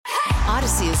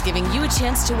Odyssey is giving you a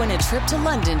chance to win a trip to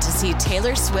London to see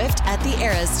Taylor Swift at the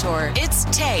Eras Tour. It's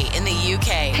Tay in the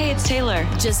UK. Hey, it's Taylor.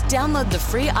 Just download the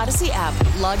free Odyssey app,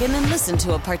 log in and listen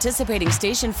to a participating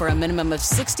station for a minimum of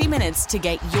 60 minutes to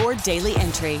get your daily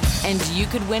entry. And you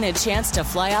could win a chance to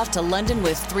fly off to London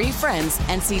with 3 friends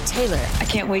and see Taylor. I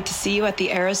can't wait to see you at the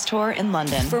Eras Tour in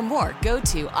London. For more, go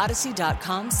to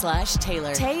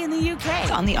odyssey.com/Taylor. Tay in the UK.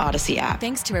 It's on the Odyssey app.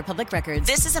 Thanks to Republic Records.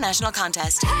 This is a national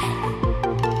contest.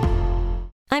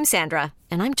 I'm Sandra,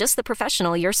 and I'm just the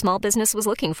professional your small business was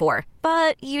looking for.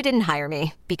 But you didn't hire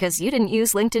me because you didn't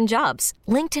use LinkedIn Jobs.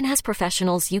 LinkedIn has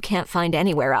professionals you can't find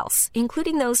anywhere else,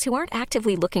 including those who aren't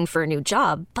actively looking for a new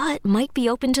job, but might be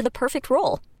open to the perfect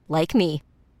role, like me.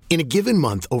 In a given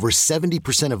month, over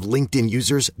 70% of LinkedIn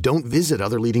users don't visit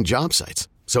other leading job sites.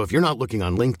 So if you're not looking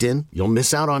on LinkedIn, you'll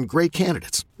miss out on great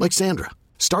candidates like Sandra.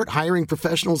 Start hiring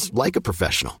professionals like a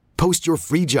professional. Post your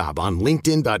free job on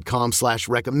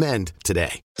linkedin.com/recommend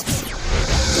today.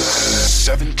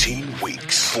 17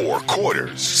 weeks, 4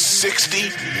 quarters, 60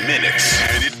 minutes,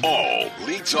 and it all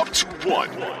leads up to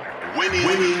one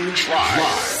winning drive.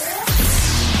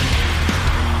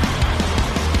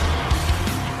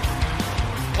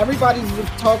 Everybody's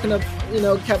talking of,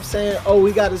 kept saying, oh,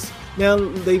 we got to, now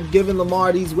they've given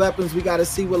Lamar these weapons. We got to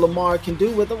see what Lamar can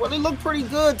do with them. Well, they look pretty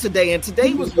good today. And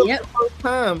today was the first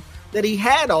time that he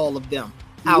had all of them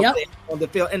out there on the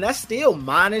field. And that's still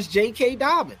minus J.K.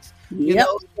 Dobbins.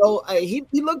 So he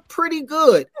looked pretty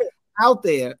good out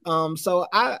there. So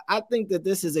I think that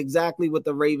this is exactly what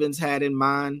the Ravens had in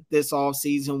mind this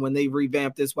offseason when they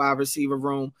revamped this wide receiver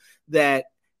room, that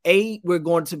we're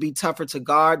going to be tougher to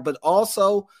guard, but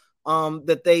also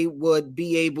that they would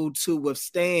be able to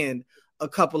withstand a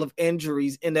couple of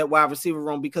injuries in that wide receiver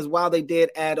room, because while they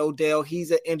did add Odell, he's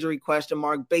an injury question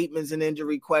mark. Bateman's an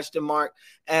injury question mark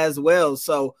as well.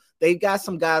 So they've got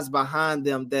some guys behind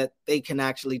them that they can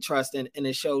actually trust, and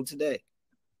it showed today.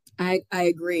 I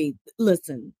agree.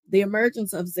 Listen, the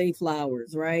emergence of Zay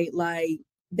Flowers, right? Like,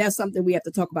 that's something we have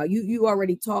to talk about. You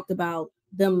already talked about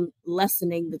them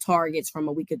lessening the targets from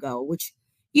a week ago, which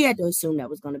you had to assume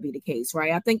that was going to be the case,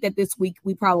 right? I think that this week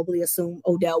we probably assume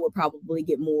Odell would probably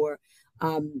get more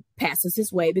passes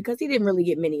his way because he didn't really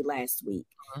get many last week.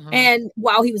 And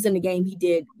while he was in the game, he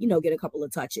did, get a couple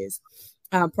of touches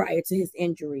prior to his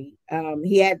injury.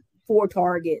 He had 4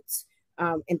 targets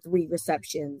and 3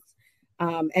 receptions.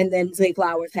 And then Zay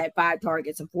Flowers had 5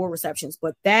 targets and 4 receptions.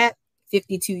 But that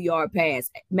 52-yard pass,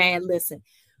 man, listen,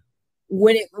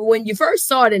 when you first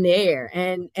saw it in the air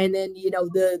and then,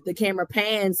 the camera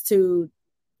pans to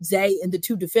Zay and the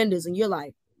 2 defenders, and you're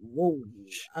like, whoa,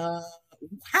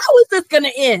 how is this going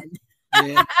to end?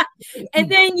 Yeah.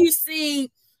 And then you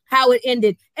see how it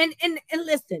ended. And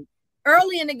listen,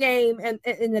 early in the game and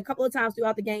a couple of times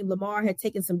throughout the game, Lamar had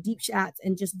taken some deep shots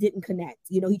and just didn't connect.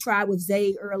 He tried with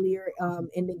Zay earlier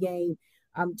in the game,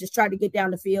 just tried to get down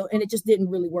the field, and it just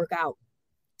didn't really work out.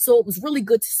 So it was really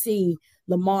good to see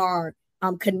Lamar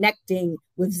connecting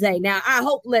with Zay. Now, I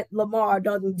hope that Lamar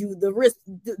doesn't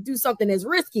do something as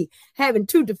risky, having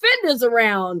 2 defenders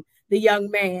around the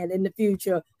young man in the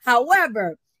future.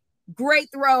 However, great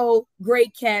throw,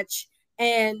 great catch,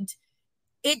 and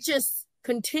it just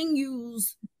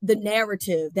continues the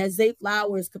narrative that Zay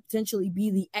Flowers could potentially be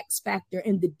the X factor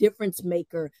and the difference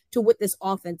maker to what this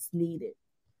offense needed.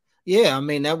 Yeah, I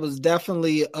mean, that was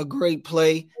definitely a great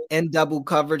play in double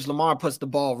coverage. Lamar puts the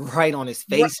ball right on his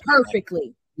face.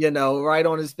 Perfectly. Right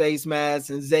on his face mask,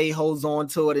 and Zay holds on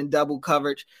to it in double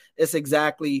coverage. It's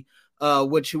exactly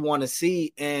what you want to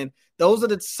see. And those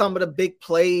are some of the big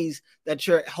plays that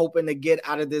you're hoping to get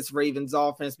out of this Ravens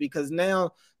offense, because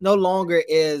now no longer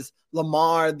is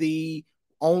Lamar the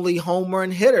only home run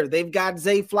hitter. They've got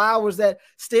Zay Flowers that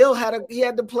still had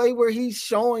the play where he's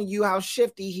showing you how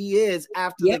shifty he is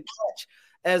after the catch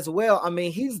as well. I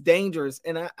mean, he's dangerous.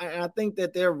 And I think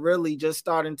that they're really just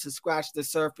starting to scratch the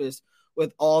surface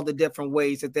with all the different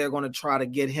ways that they're going to try to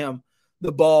get him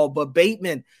the ball. But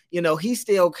Bateman, he's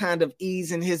still kind of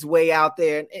easing his way out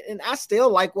there. And I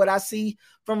still like what I see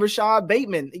from Rashad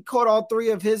Bateman. He caught all 3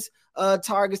 of his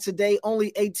targets today,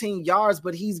 only 18 yards,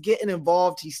 but he's getting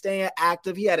involved. He's staying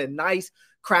active. He had a nice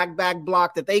crackback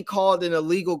block that they called an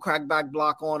illegal crackback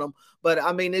block on him. But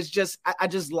I mean, it's just, I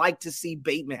just like to see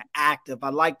Bateman active. I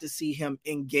like to see him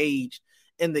engaged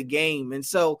in the game. And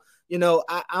so,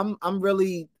 I'm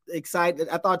really excited.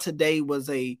 I thought today was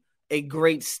a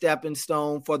great stepping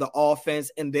stone for the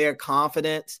offense and their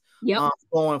confidence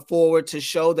going forward, to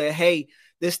show that, hey,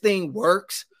 this thing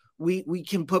works. We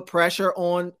can put pressure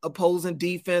on opposing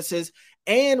defenses,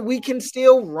 and we can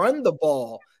still run the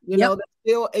ball. You know,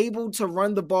 they're still able to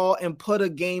run the ball and put a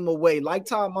game away. Like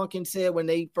Todd Monken said when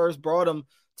they first brought him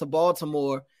to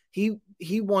Baltimore, he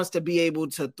wants to be able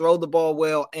to throw the ball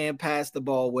well and pass the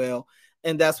ball well.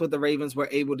 And that's what the Ravens were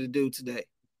able to do today.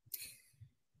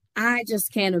 I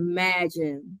just can't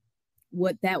imagine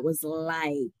what that was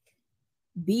like,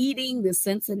 beating the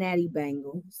Cincinnati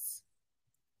Bengals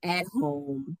at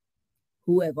home,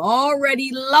 who have already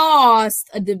lost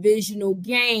a divisional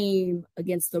game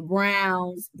against the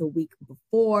Browns the week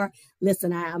before.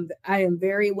 Listen, I am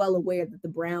very well aware that the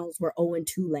Browns were 0-2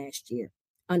 last year.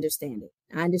 Understand it.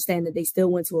 I understand that they still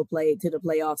went to the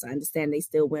playoffs. I understand they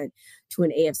still went to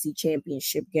an AFC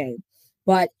championship game,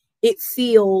 but it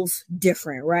feels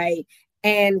different, right?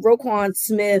 And Roquan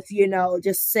Smith,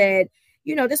 just said,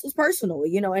 this was personal,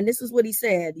 and this is what he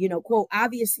said, quote,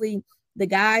 obviously the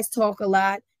guys talk a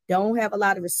lot, don't have a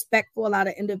lot of respect for a lot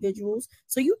of individuals.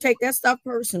 So you take that stuff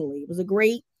personally. It was a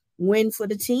great win for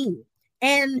the team.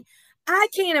 And I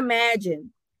can't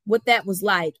imagine what that was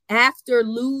like after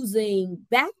losing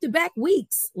back-to-back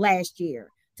weeks last year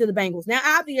to the Bengals. Now,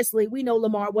 obviously, we know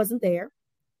Lamar wasn't there.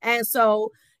 And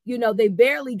so, they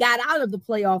barely got out of the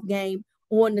playoff game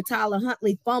on the Tyler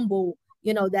Huntley fumble,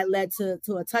 that led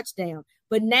to a touchdown.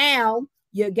 But now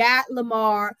you got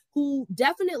Lamar, who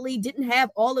definitely didn't have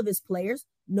all of his players.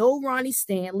 No Ronnie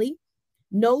Stanley,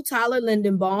 no Tyler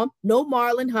Lindenbaum, no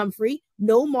Marlon Humphrey,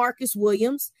 no Marcus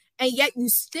Williams. And yet you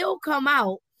still come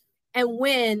out and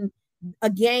win a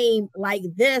game like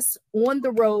this on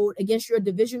the road against your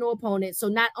divisional opponent. So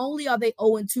not only are they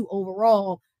 0-2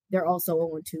 overall, they're also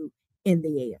 0-2 in the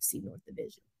AFC North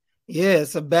Division. Yeah,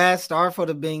 it's a bad start for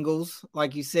the Bengals.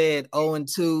 Like you said,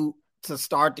 0-2 to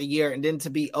start the year and then to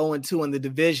be 0-2 in the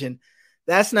division.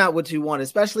 That's not what you want,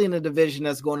 especially in a division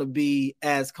that's going to be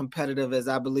as competitive as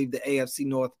I believe the AFC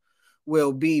North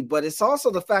will be. But it's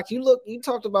also the fact you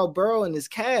talked about Burrow and his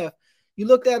calf. You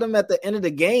looked at him at the end of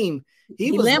the game.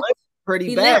 He was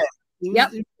pretty bad. He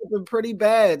was pretty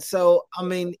bad. So, I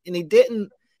mean, and he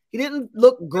didn't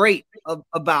look great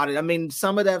about it. I mean,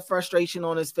 some of that frustration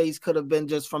on his face could have been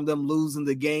just from them losing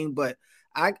the game, but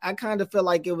I kind of feel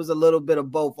like it was a little bit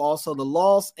of both, also the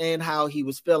loss and how he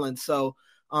was feeling. So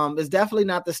it's definitely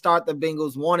not the start the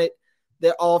Bengals wanted.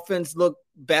 Their offense looked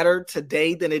better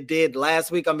today than it did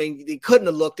last week. I mean, they couldn't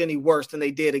have looked any worse than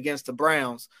they did against the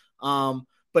Browns.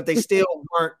 But they still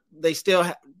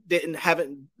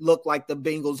haven't looked like the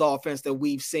Bengals offense that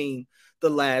we've seen the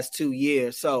last 2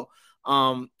 years. So,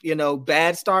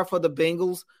 bad start for the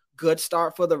Bengals, good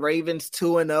start for the Ravens,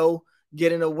 2-0,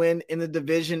 getting a win in the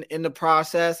division in the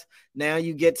process. Now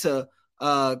you get to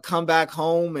come back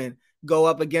home and go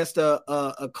up against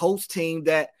a Colts team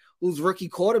whose rookie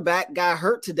quarterback got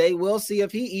hurt today. We'll see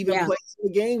if he even plays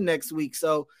the game next week.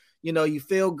 So, you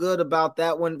feel good about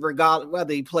that one, regardless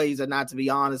whether he plays or not, to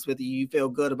be honest with you. You feel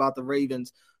good about the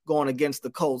Ravens going against the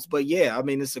Colts. But, yeah, I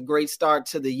mean, it's a great start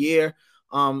to the year.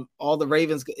 All the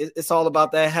Ravens, it's all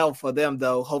about that health for them,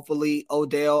 though. Hopefully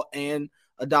Odell and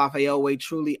Odafe Oweh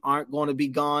truly aren't going to be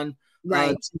gone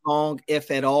too long, if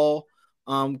at all,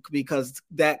 because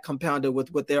that compounded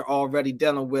with what they're already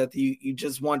dealing with, you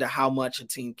just wonder how much a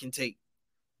team can take.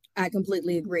 I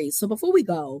completely agree. So before we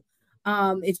go,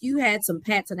 if you had some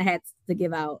pats in the hat to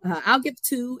give out, I'll give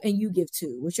 2 and you give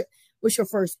 2. What's your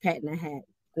first pat in the hat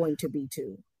going to be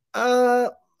 2?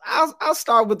 I'll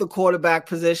start with the quarterback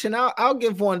position. I'll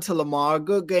give one to Lamar.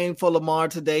 Good game for Lamar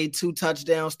today. 2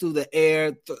 touchdowns through the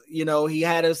air. He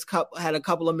had a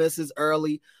couple of misses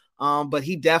early, but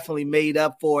he definitely made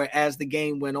up for it as the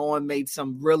game went on. Made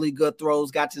some really good throws.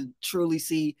 Got to truly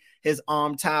see his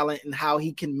arm talent and how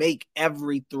he can make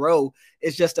every throw.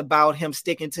 It's just about him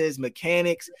sticking to his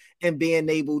mechanics and being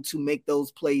able to make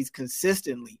those plays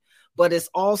consistently. But it's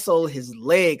also his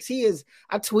legs.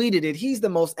 I tweeted it, he's the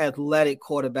most athletic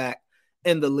quarterback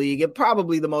in the league and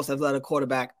probably the most athletic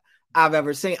quarterback I've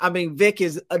ever seen. I mean, Vic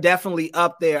is definitely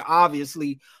up there,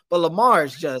 obviously, but Lamar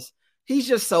is he's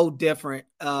just so different.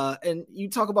 And you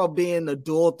talk about being a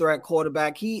dual threat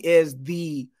quarterback. He is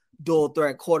the dual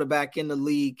threat quarterback in the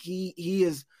league. He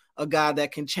is a guy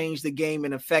that can change the game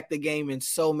and affect the game in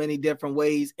so many different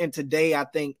ways. And today, I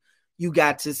think you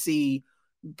got to see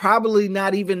probably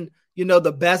not even,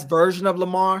 the best version of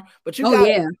Lamar, but you got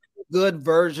a good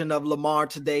version of Lamar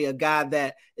today, a guy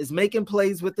that is making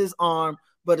plays with his arm,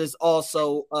 but is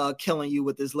also killing you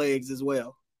with his legs as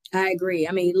well. I agree.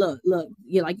 I mean, look,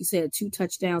 like you said, 2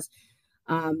 touchdowns,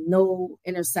 no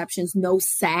interceptions, no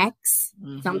sacks,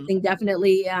 something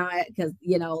definitely, because,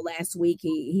 last week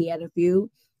he had a few,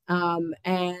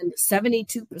 and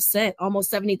 72%,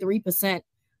 almost 73%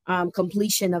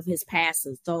 completion of his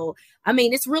passes. So, I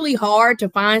mean, it's really hard to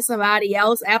find somebody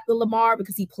else after Lamar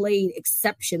because he played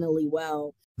exceptionally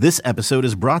well. This episode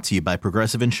is brought to you by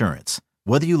Progressive Insurance.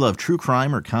 Whether you love true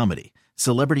crime or comedy,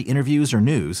 celebrity interviews or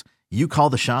news, you call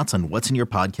the shots on what's in your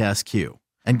podcast queue.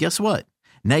 And guess what?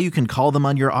 Now you can call them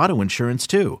on your auto insurance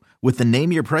too with the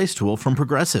Name Your Price tool from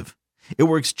Progressive. It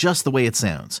works just the way it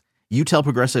sounds. You tell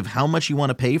Progressive how much you want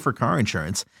to pay for car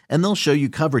insurance, and they'll show you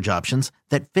coverage options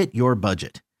that fit your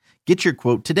budget. Get your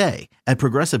quote today at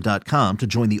Progressive.com to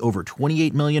join the over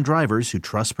 28 million drivers who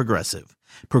trust Progressive.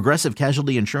 Progressive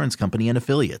Casualty Insurance Company and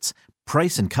Affiliates.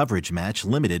 Price and coverage match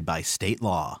limited by state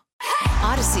law.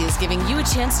 Odyssey is giving you a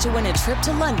chance to win a trip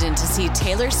to London to see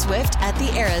Taylor Swift at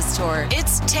the Eras Tour.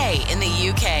 It's Tay in the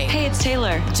UK. Hey, it's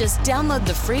Taylor. Just download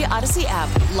the free Odyssey app,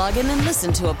 log in and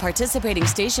listen to a participating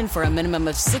station for a minimum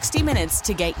of 60 minutes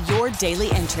to get your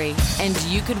daily entry. And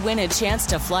you could win a chance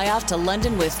to fly off to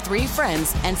London with 3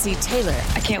 friends and see Taylor.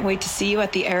 I can't wait to see you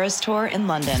at the Eras Tour in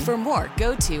London. For more,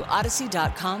 go to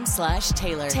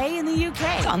odyssey.com/Taylor. Tay in the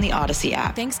UK. It's on the Odyssey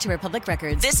app. Thanks to Republic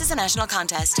Records. This is a national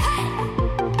contest.